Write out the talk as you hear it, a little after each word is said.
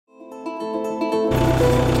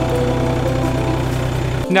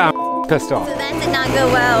No, I'm pissed off. So that did not go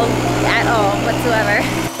well at all whatsoever.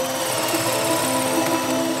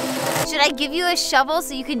 Should I give you a shovel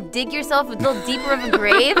so you can dig yourself a little deeper of a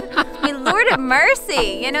grave? I mean, Lord of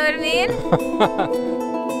mercy, you know what I mean?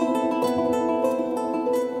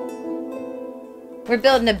 We're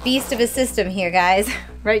building a beast of a system here, guys.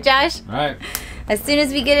 Right, Josh? Right. As soon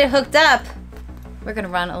as we get it hooked up, we're gonna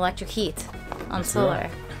run electric heat on solar.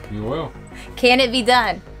 You will. Can it be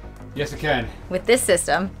done? Yes, it can. With this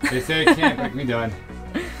system. They say it can't, but it can be done.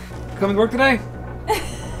 Coming to work today?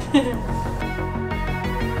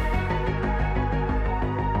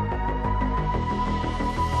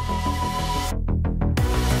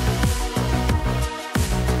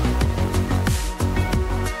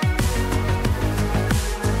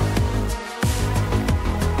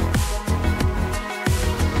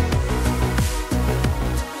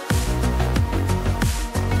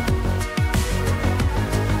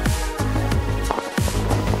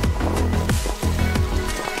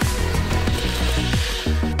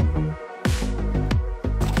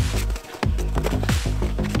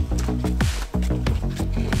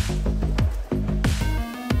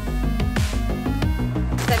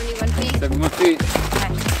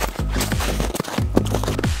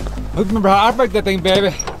 Remember how I break that thing,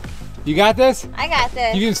 baby? You got this? I got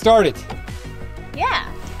this. You can start it. Yeah.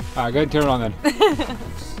 All right, go ahead and turn it on then.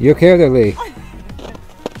 You okay there, Lee?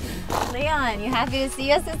 Leon, you happy to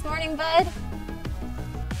see us this morning, bud?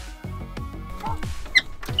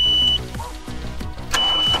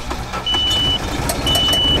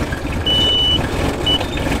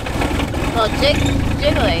 A little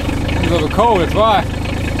jiggly. It's a little cold, that's why.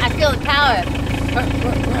 I feel the power.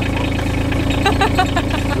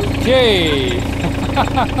 Okay. Is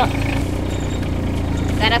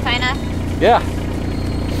that up high enough? Yeah.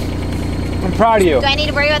 I'm proud of you. Do I need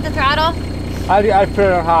to worry about the throttle? I put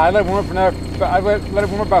it on high. I let it warm up for another. I let it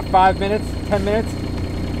warm up about 5 minutes, 10 minutes,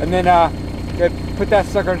 and then put that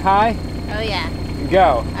sucker on high. Oh yeah. And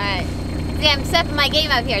go. All right. See, I'm stepping my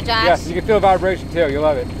game up here, Josh. Yes, you can feel the vibration too. You'll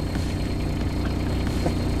love it.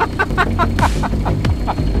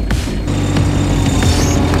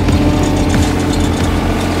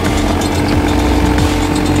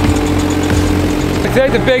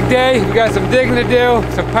 Today's a big day. We got some digging to do,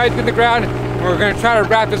 some pipe in the ground, and we're going to try to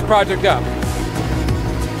wrap this project up.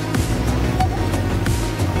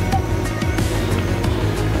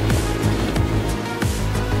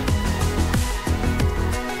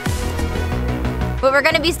 What we're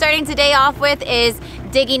going to be starting today off with is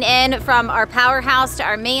digging in from our powerhouse to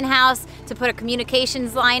our main house to put a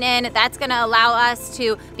communications line in. That's going to allow us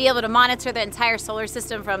to be able to monitor the entire solar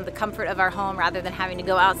system from the comfort of our home rather than having to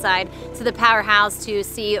go outside to the powerhouse to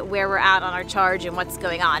see where we're at on our charge and what's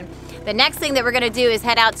going on. The next thing that we're going to do is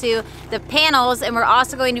head out to the panels, and we're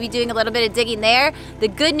also going to be doing a little bit of digging there. The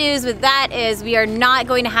good news with that is we are not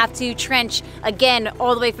going to have to trench again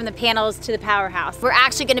all the way from the panels to the powerhouse. We're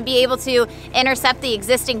actually going to be able to intercept the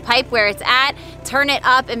existing pipe where it's at, turn it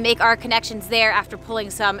up, and make our connections there after pulling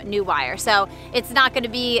some new wire. So it's not going to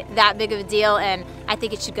be that big of a deal, and I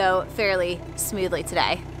think it should go fairly smoothly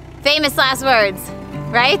today. Famous last words,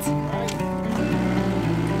 right?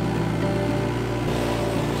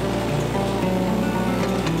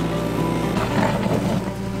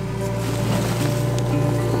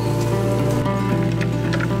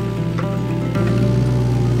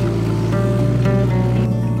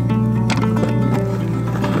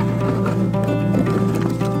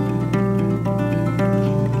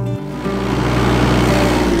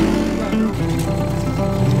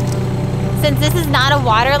 Since this is not a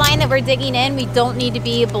water line that we're digging in, we don't need to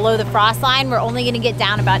be below the frost line. We're only going to get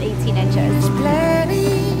down about 18 inches. There's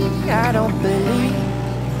plenty, I don't believe,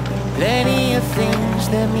 plenty of things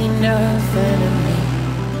that mean nothing to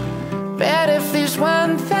me. But if there's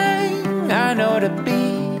one thing I know to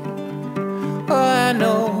be, oh, I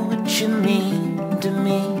know what you mean to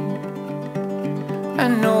me. I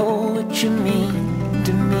know what you mean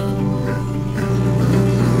to me.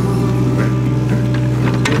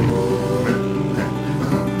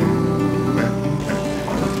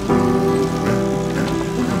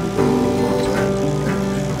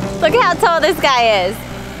 Look how tall this guy is.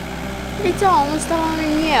 It's almost taller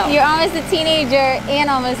than you. You're almost a teenager and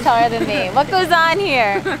almost taller than me. What goes on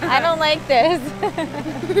here? I don't like this.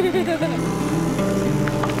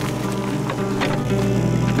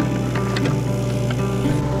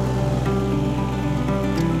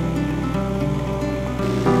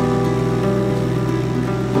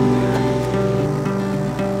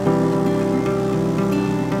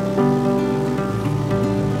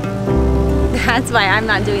 That's why I'm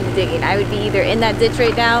not doing the digging. I would be either in that ditch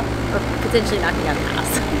right now or potentially knocking down the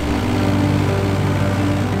house.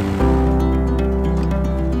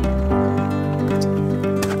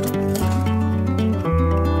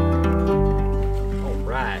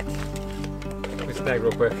 bag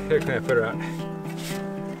real quick. Here, can I put her out?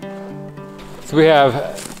 So we have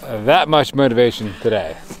that much motivation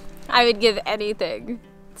today. I would give anything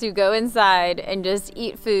to go inside and just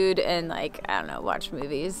eat food and, like, I don't know, watch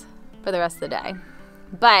movies for the rest of the day.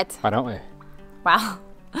 But why don't we? Wow,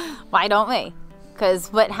 why don't we?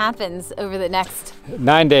 Because what happens over the next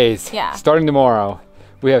 9 days? Yeah. Starting tomorrow,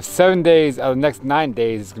 we have 7 days out of the next 9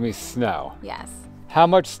 days. It's gonna be snow. Yes. How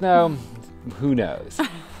much snow? Who knows?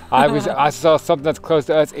 I saw something that's close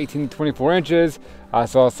to us, 18 to 24 inches. I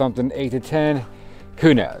saw something 8 to 10.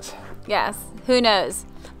 Who knows? Yes. Who knows?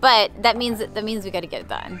 But that means we got to get it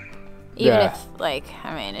done. Even if, like,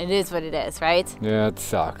 I mean, it is what it is, right? Yeah, it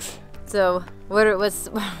sucks. So what are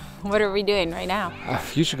we doing right now?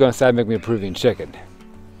 You should go inside and make me a Peruvian chicken.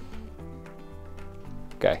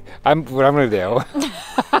 Okay, what I'm gonna do.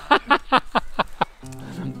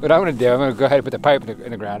 What I'm gonna do, I'm gonna go ahead and put the pipe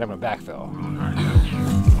in the ground. I'm gonna backfill.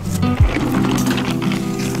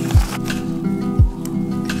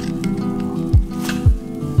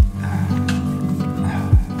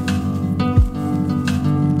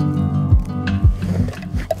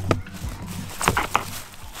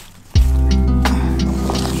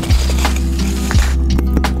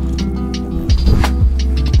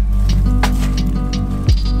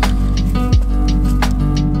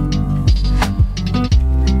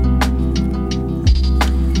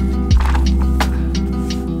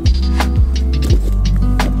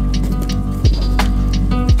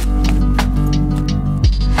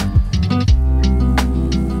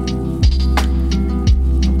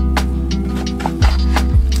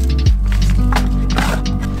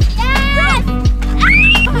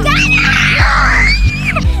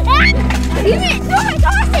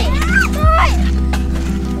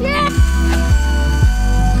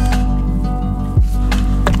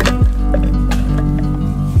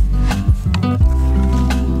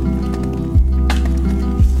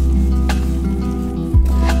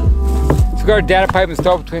 So we got our data pipe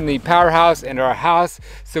installed between the powerhouse and our house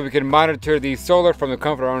so we can monitor the solar from the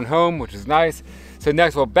comfort of our own home, which is nice. So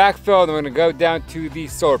next we'll backfill, then we're gonna go down to the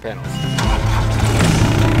solar panels.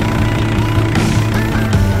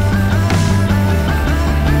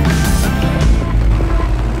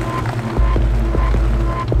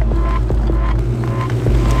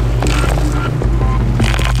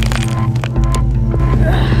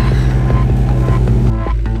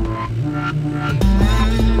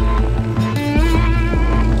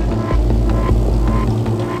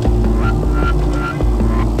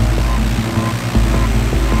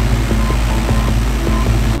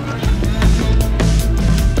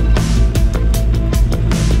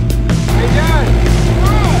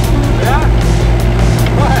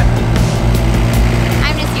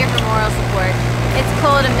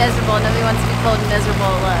 Miserable. Nobody wants to be cold and miserable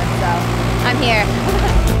alone, so I'm here.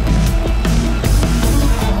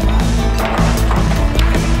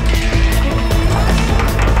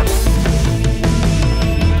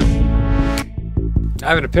 I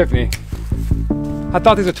have an epiphany. I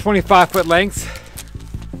thought these were 25-foot lengths.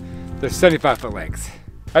 They're 75-foot lengths.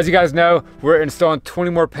 As you guys know, we're installing 20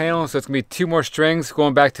 more panels, so it's gonna be 2 more strings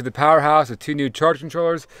going back to the powerhouse with 2 new charge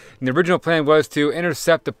controllers. And the original plan was to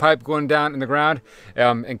intercept the pipe going down in the ground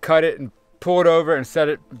and cut it and pull it over and set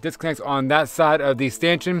it disconnects on that side of the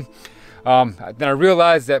stanchion. Then I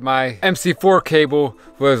realized that my MC4 cable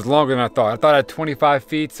was longer than I thought. I thought I had 25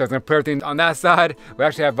 feet, so I was gonna put everything on that side. We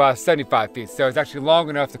actually have 75 feet, so it's actually long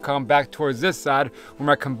enough to come back towards this side where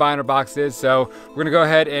my combiner box is. So we're gonna go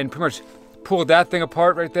ahead and pretty much pull that thing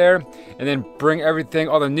apart right there and then bring everything,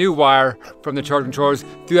 all the new wire from the charge controllers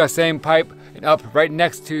through that same pipe and up right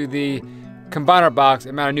next to the combiner box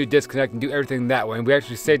and mount a new disconnect and do everything that way. And we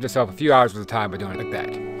actually saved ourselves a few hours worth of time by doing it like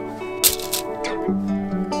that.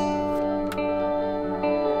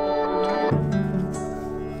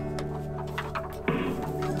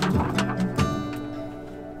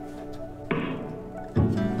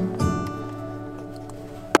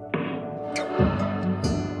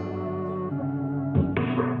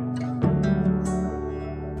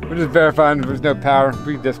 We're just verifying there's no power.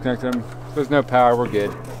 We disconnected them. If there's no power, we're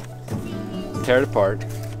good. Tear it apart.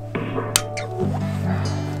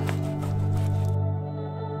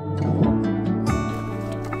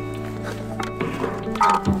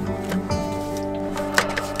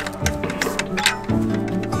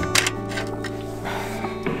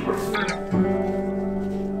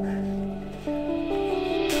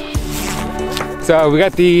 So we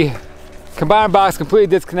got the combiner box completely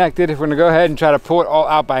disconnected. We're gonna go ahead and try to pull it all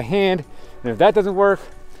out by hand. And if that doesn't work,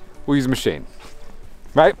 we'll use a machine,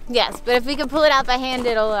 right? Yes, but if we can pull it out by hand,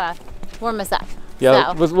 it'll warm us up.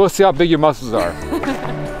 Yeah, so. we'll see how big your muscles are.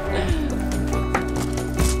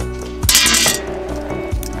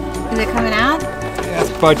 Is it coming out? Yeah, it's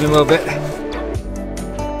budging a little bit.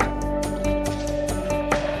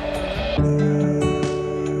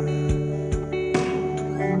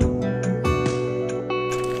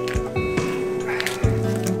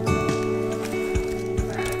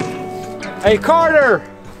 Hey Carter!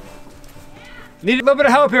 Need a little bit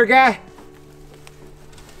of help here, guy.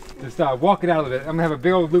 Just walk it out a little bit. I'm gonna have a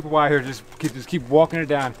big old loop of wire here. Just keep walking it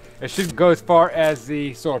down. It should go as far as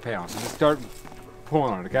the solar panels. So just start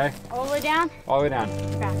pulling on it, okay? All the way down? All the way down.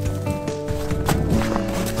 Okay.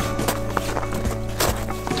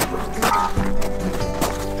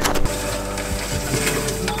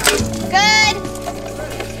 Good!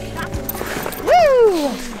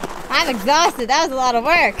 Woo! I'm exhausted. That was a lot of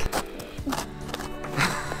work.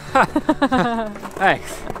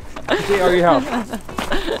 Thanks. Appreciate all your help.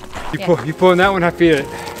 You pulling that one, I feel it.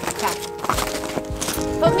 Okay.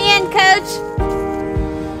 Put me in, coach.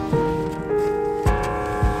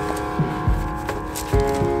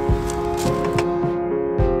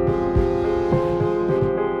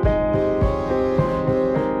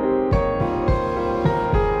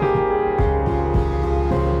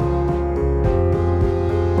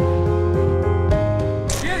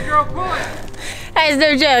 Get it, girl, pull it. That is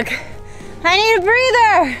no joke. I need a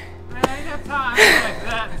breather. I ain't got time for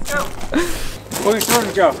that. Let's go. Pull your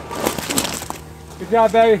shoulders, go. Good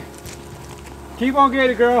job, baby. Keep on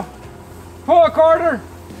getting it, girl. Pull it, Carter.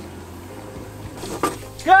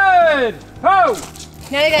 Good. Ho.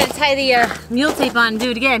 Now you gotta tie the mule tape on and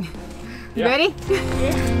do it again. You ready?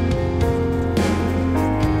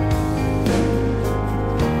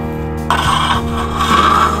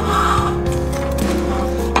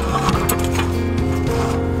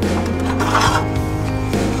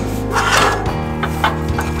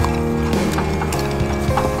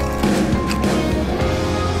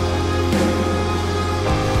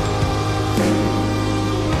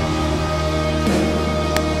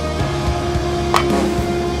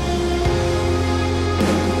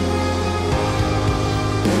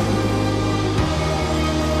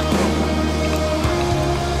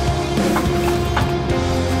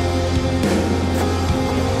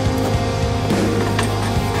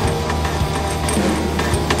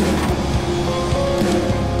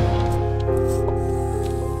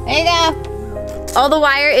 There you go. All the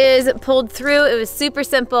wire is pulled through. It was super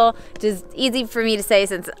simple, just easy for me to say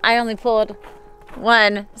since I only pulled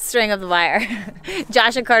one string of the wire.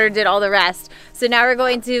 Josh and Carter did all the rest. So now we're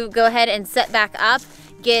going to go ahead and set back up,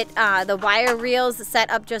 get the wire reels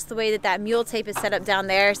set up just the way that that mule tape is set up down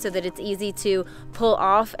there so that it's easy to pull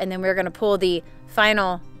off, and then we're gonna pull the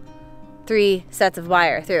final 3 sets of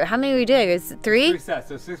wire through. How many are we doing? Is it 3? 3 sets,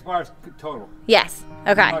 so 6 wires total. Yes,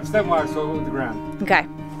 okay. 7 wires total with the ground. Okay.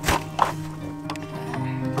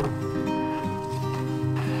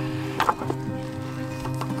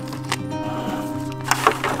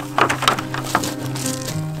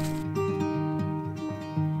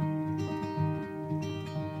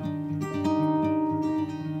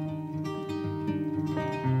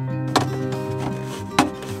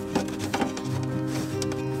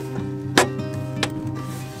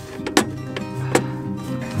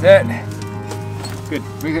 That's it.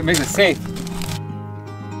 Good. Makes it safe.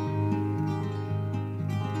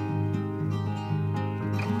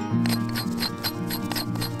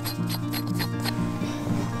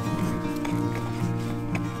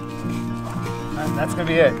 And that's gonna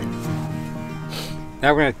be it.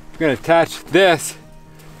 Now we're gonna attach this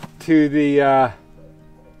to the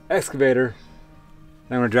excavator.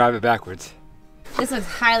 Then I'm gonna drive it backwards. This looks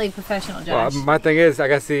highly professional, Josh. Well, my thing is, I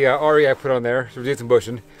got the RE I put on there, so we're doing some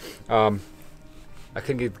bushing. I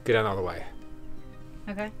couldn't get down all the way.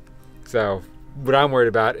 Okay. So what I'm worried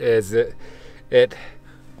about is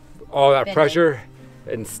all that pressure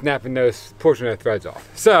and snapping those portion of the threads off.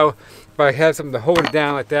 So if I have something to hold it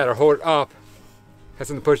down like that or hold it up, have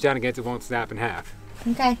something to push down against, it won't snap in half.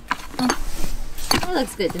 Okay. Well, that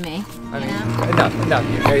looks good to me. I mean, enough,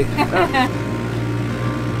 okay?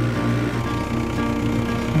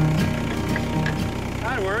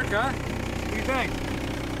 That'll work, huh? What do you think?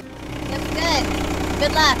 Looks good.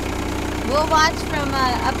 Good luck. We'll watch from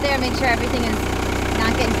up there, make sure everything is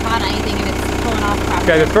not getting caught on anything and it's pulling off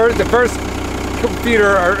properly. Okay, the first couple feet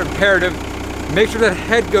are imperative. Make sure that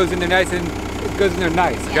head goes in there nice and it goes in there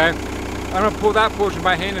nice, okay? I'm gonna pull that portion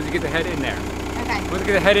by hand as you get the head in there. Okay. Once I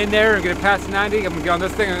get the head in there and get it past 90, I'm gonna get on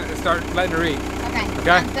this thing and start letting her eat. Okay.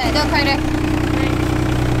 Okay? Sounds good. Go, Carter.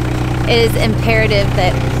 It is imperative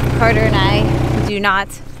that Carter and I do not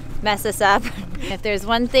mess this up. If there's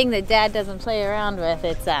one thing that Dad doesn't play around with,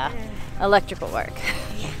 it's electrical work.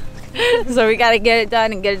 So we gotta get it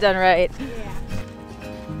done and get it done right.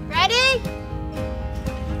 Ready?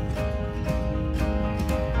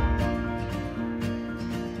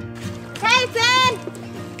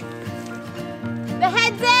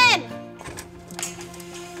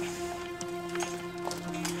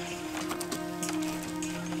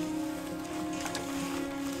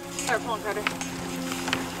 Start pulling, Carter.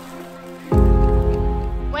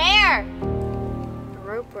 Where? The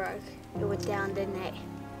rope broke. It went down, didn't it?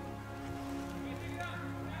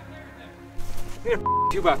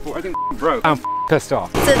 2x4, I think broke. I'm pissed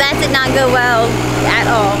off. So that did not go well at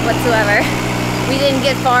all whatsoever. We didn't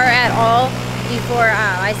get far at all before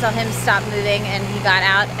I saw him stop moving and he got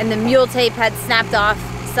out, and the mule tape had snapped off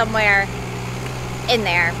somewhere in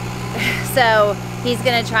there. So he's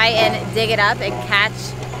gonna try and dig it up and catch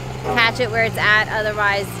it where it's at.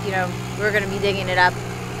 Otherwise, you know, we're gonna be digging it up,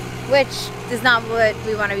 which is not what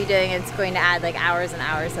we want to be doing. It's going to add like hours and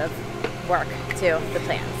hours of work to the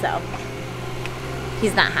plan. So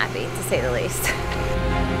he's not happy, to say the least.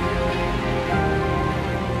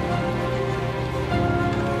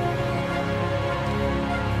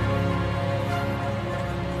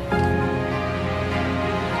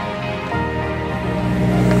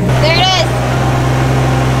 There it is.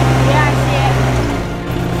 Yeah, I see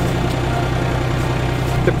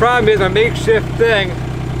it. The problem is my makeshift thing,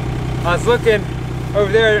 I was looking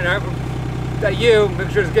over there at you,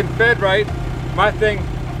 making sure it's getting fed right. My thing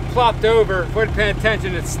plopped over, wasn't paying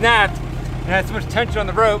attention, it snapped, and had so much tension on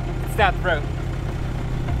the rope, it snapped the rope.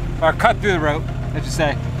 Or cut through the rope, let's just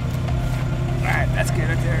say. Alright, that's good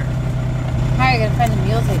right there. How are you gonna find the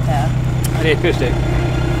mule tape though? I need a fish tape.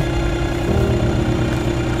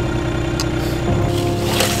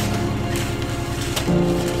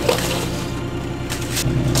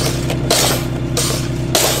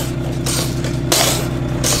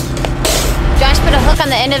 Josh put a hook on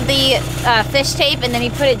the end of the fish tape, and then he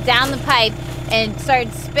put it down the pipe and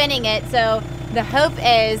started spinning it. So the hope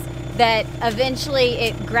is that eventually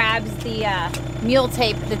it grabs the mule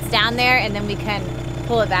tape that's down there, and then we can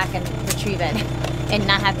pull it back and retrieve it and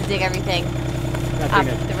not have to dig everything up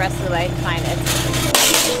the rest of the way to find it.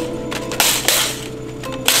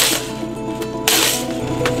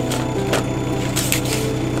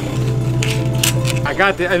 I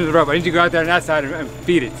got the end of the rope. I need you to go out there on that side and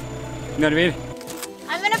feed it. You know what I mean?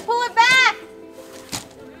 I'm gonna pull it back.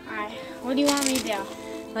 Alright, what do you want me to do?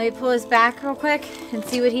 Let me pull his back real quick and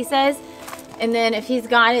see what he says. And then if he's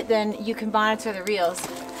got it, then you can monitor the reels.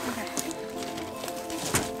 Okay.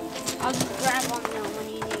 I'll just grab one now when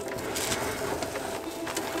you need.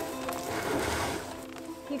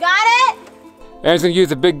 You got it? Aaron's gonna use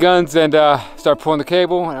the big guns and start pulling the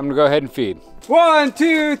cable, and I'm gonna go ahead and feed. 1,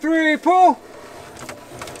 2, 3, pull!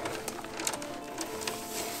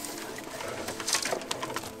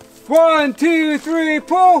 One, two, three,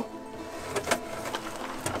 pull!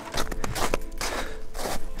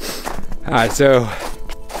 Alright, so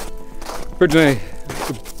originally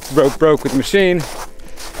the rope broke with the machine.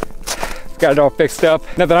 Got it all fixed up.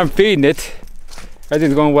 Now that I'm feeding it,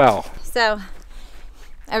 everything's going well. So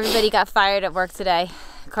everybody got fired at work today.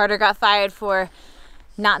 Carter got fired for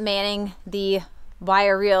not manning the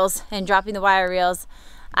wire reels and dropping the wire reels.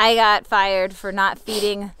 I got fired for not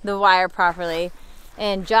feeding the wire properly.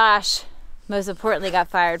 And Josh, most importantly, got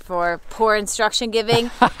fired for poor instruction giving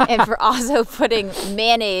and for also putting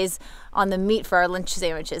mayonnaise on the meat for our lunch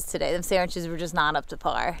sandwiches today. The sandwiches were just not up to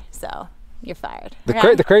par, so you're fired.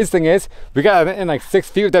 The crazy thing is, we got in like 6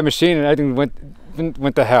 feet with that machine and everything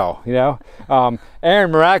went to hell, you know?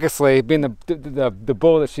 Erin miraculously, being the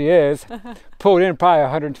bull that she is, pulled in probably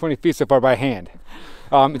 120 feet so far by hand.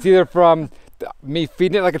 It's either from me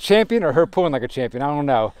feeding it like a champion or her pulling like a champion, I don't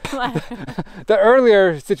know. The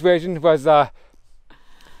earlier situation was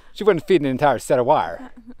she wasn't feeding an entire set of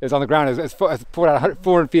wire. It was on the ground, it was pulled out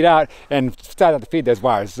 400 feet out and started out to feed those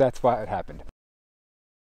wires. That's why it happened.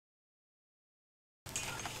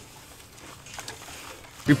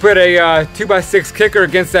 We put a 2x6 kicker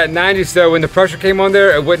against that 90, so when the pressure came on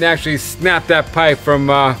there, it wouldn't actually snap that pipe from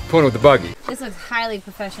pulling with the buggy. This looks highly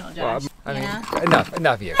professional, Josh. Well, I mean,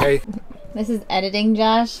 enough of you, okay? This is editing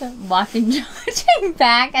Josh, watching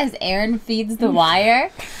back as Aaron feeds the wire.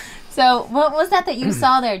 So what was that you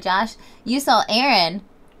saw there, Josh? You saw Aaron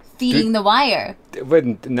feeding the wire. It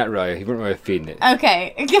wasn't, not really, he wasn't really feeding it.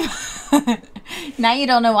 Okay. Now you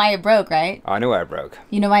don't know why it broke, right? Oh, I know why it broke.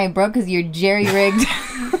 You know why it broke? Because you're jerry-rigged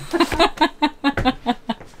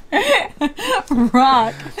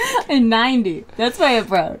rock in 90. That's why it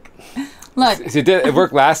broke. Look. So it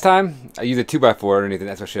worked last time. I used a 2x4 underneath it.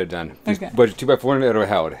 That's what I should have done. Okay. But 2x4 underneath it would have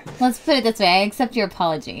held. Let's put it this way. I accept your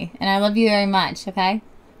apology. And I love you very much, okay?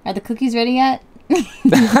 Are the cookies ready yet?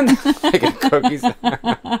 I'm not making cookies.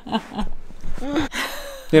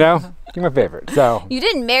 You know, you're my favorite. So you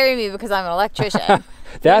didn't marry me because I'm an electrician.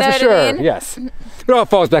 That's for sure. I mean? Yes. It all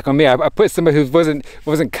falls back on me. I put somebody who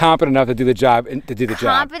wasn't competent enough to do the job.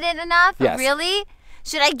 Competent enough? Yes. Really?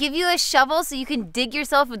 Should I give you a shovel so you can dig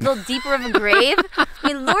yourself a little deeper of a grave? I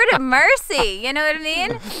mean, Lord of mercy, you know what I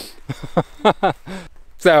mean?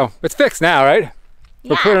 So, it's fixed now, right?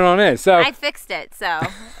 We're putting it on in, so. I fixed it, so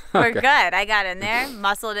we're good. I got in there,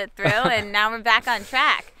 muscled it through, and now we're back on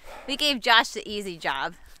track. We gave Josh the easy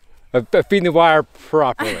job. Feeding the wire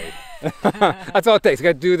properly. That's all it takes. You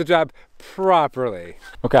got to do the job properly.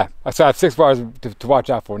 Okay, so I have 6 bars to watch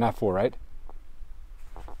out for, not 4, right?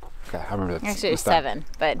 Okay, I remember that. Actually, it's 7,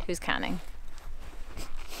 but who's counting?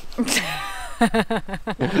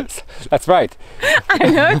 That's right. I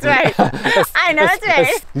know it's right. I know it's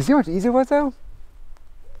right. You see how much easier it was, though?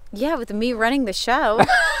 Yeah, with me running the show.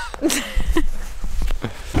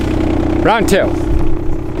 Round 2.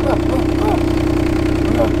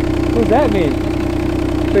 What does that mean?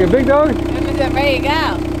 Like a big dog? I'm ready to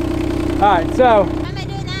go. Alright, so. How am I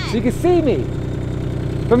doing that? So you can see me.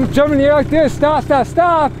 If I'm jumping in the air like this, stop, stop,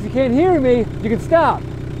 stop. If you can't hear me, you can stop.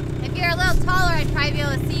 If you're a little taller, I'd probably be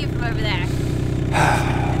able to see you from over there.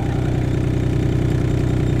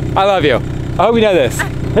 I love you. I hope you know this.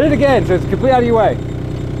 Hit it again so it's completely out of your way.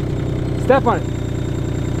 Step on it.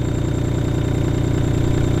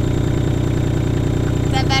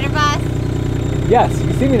 Is that better, boss? Yes, you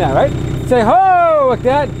can see me now, right? Say ho like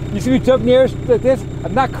that. You see me jump in the air like this.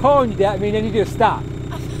 I'm not calling you that. I mean, I need you to stop.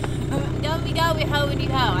 Don't we go, we hoe when you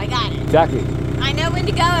hoe. I got it. Exactly. I know when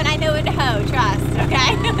to go and I know when to hoe. Trust,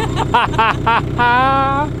 okay?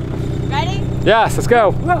 Ready? Yes, let's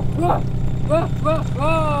go. Go!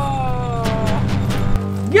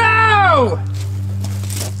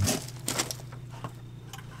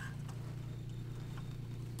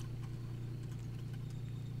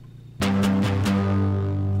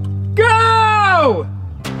 Go!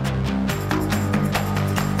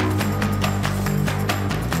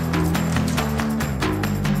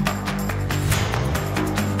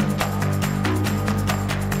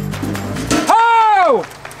 Ho!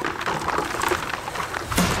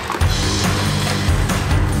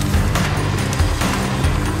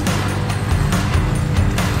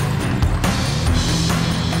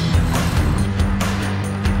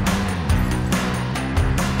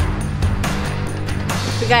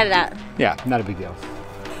 We got it out. Yeah, not a big deal.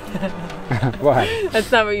 What?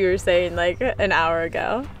 That's not what you were saying like an hour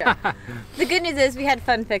ago. The good news is we had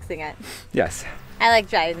fun fixing it. Yes. I like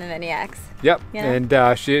driving the Mini X. Yep. Yeah.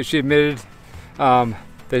 And she admitted the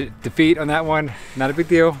defeat on that one. Not a big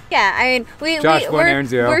deal. Yeah, I mean, Josh won, Aaron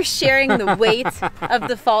 0. we're sharing the weight of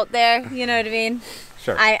the fault there, you know what I mean?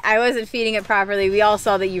 Sure. I wasn't feeding it properly. We all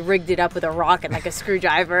saw that you rigged it up with a rock and like a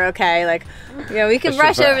screwdriver, okay? Like, you know, we can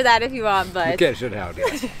brush over that if you want, but... Okay, should have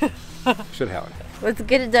it. Should have it. Let's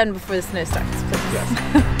get it done before the snow starts, please. Yes.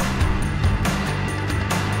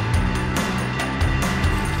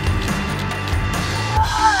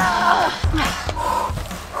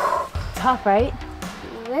 Tough, right?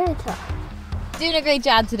 Very tough. Doing a great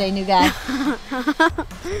job today, new guy.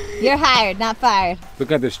 You're hired, not fired.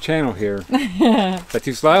 Look at this channel here. Is that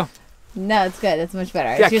too slow? No, it's good. It's much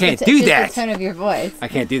better. Yeah, I can't do that. It's the tone of your voice. I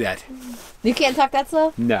can't do that. You can't talk that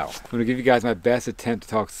slow? No. I'm going to give you guys my best attempt to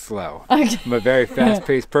talk slow. Okay. I'm a very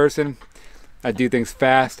fast-paced person. I do things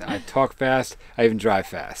fast. I talk fast. I even drive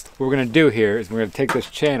fast. What we're going to do here is we're going to take this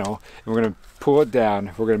channel and we're going to pull it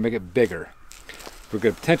down. We're going to make it bigger. We're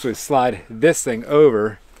going to potentially slide this thing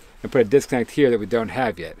over and put a disconnect here that we don't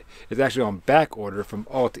have yet. It's actually on back order from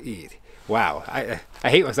Alt Eat. Wow, I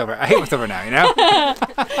hate myself. I hate myself right now, you know?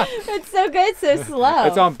 It's so good, so slow.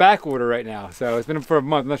 It's on back order right now. So it's been for a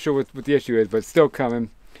month. I'm not sure what the issue is, but it's still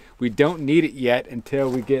coming. We don't need it yet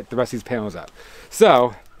until we get the rest of these panels up.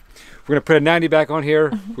 So we're gonna put a 90 back on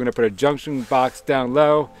here. We're gonna put a junction box down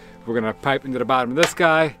low. We're gonna pipe into the bottom of this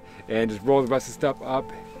guy and just roll the rest of the stuff up,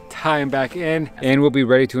 tie them back in, and we'll be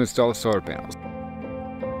ready to install the solar panels.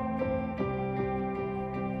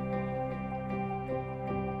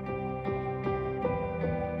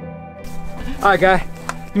 All right, guy,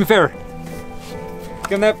 do me a favor.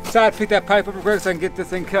 Get on that side, pick that pipe up real quick so I can get this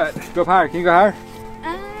thing cut. Go up higher. Can you go higher?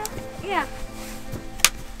 Yeah.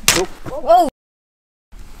 Nope. Whoa!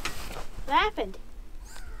 What happened?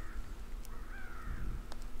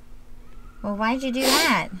 Well, why'd you do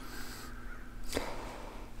that? A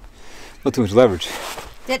little too much leverage.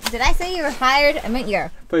 Did I say you were hired? I meant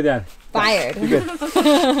you're Put it down. fired. You're good.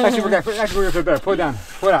 Actually, we're gonna put it better. Pull it down.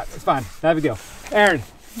 Pull it out. It's fine. Not a big deal. Aaron,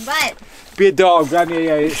 But be a dog. Grab me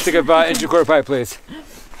a stick of inch and quarter pipe, please.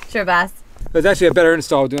 sure, boss. It's actually a better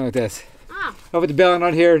install doing it like this. Oh. I'll put the bailing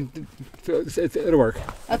on here. It'll work.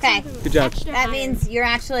 Okay. Good job. That means you're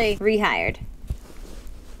actually rehired.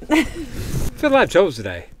 I've had a lot of troubles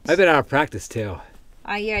today. I've been out of practice too.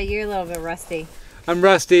 Oh yeah, you're a little bit rusty. I'm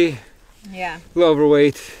rusty. Yeah. A little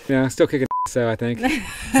overweight. You know, still kicking so I think.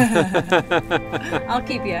 I'll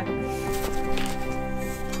keep you.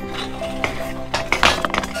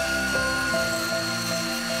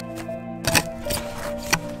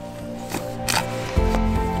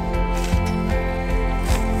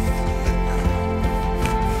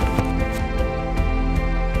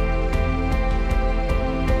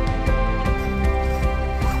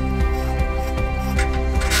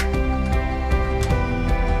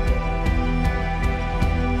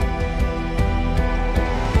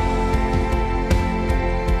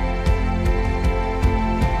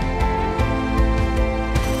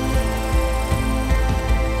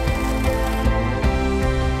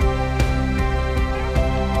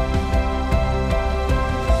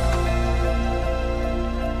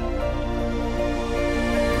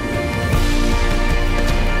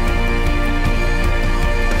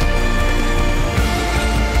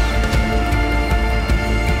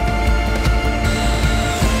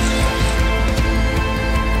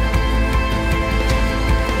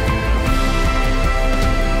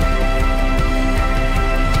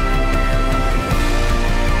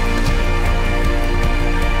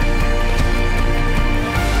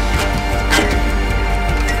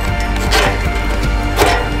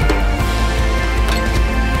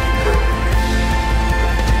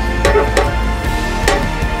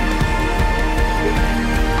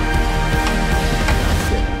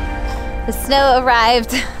 The snow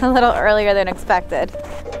arrived a little earlier than expected.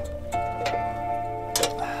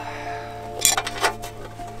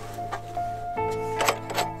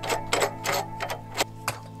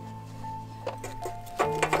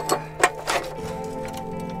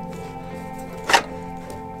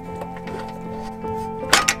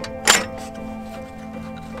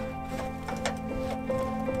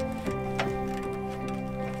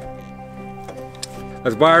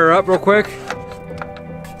 Let's wire her up real quick.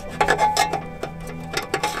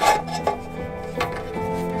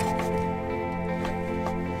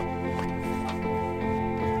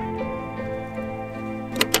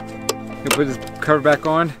 Put this cover back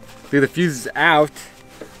on. Leave the fuses out.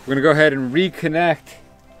 We're gonna go ahead and reconnect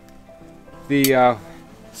the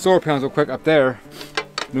solar panels real quick up there.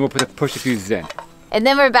 And then we'll push the fuses in. And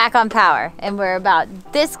then we're back on power, and we're about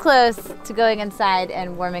this close to going inside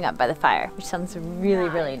and warming up by the fire, which sounds really,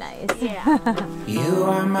 really nice. Yeah. You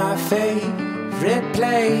are my favorite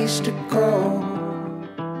place to go.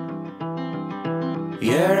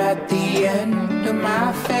 You're at the end of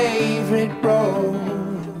my favorite road.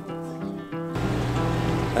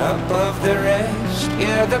 Above the rest,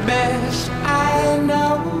 you're the best I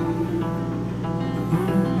know.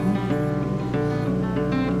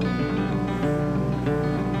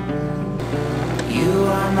 You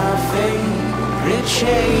are my favorite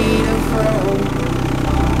shade of rose.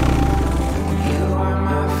 You are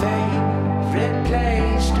my favorite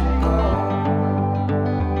place to go.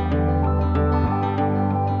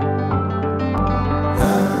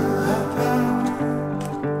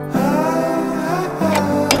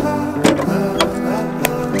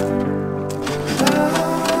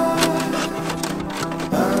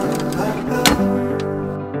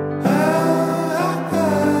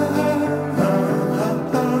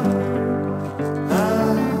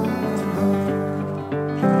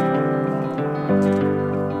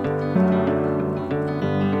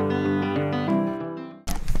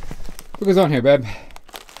 What goes on here, babe?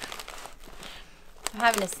 I'm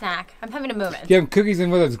having a snack. I'm having a moment. You have cookies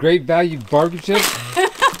and with those great value barbecue chips?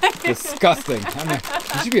 Disgusting. I mean,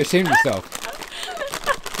 you should be ashamed of yourself.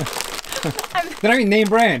 They're not even name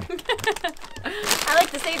brand. I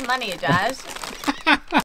like to save money, Josh.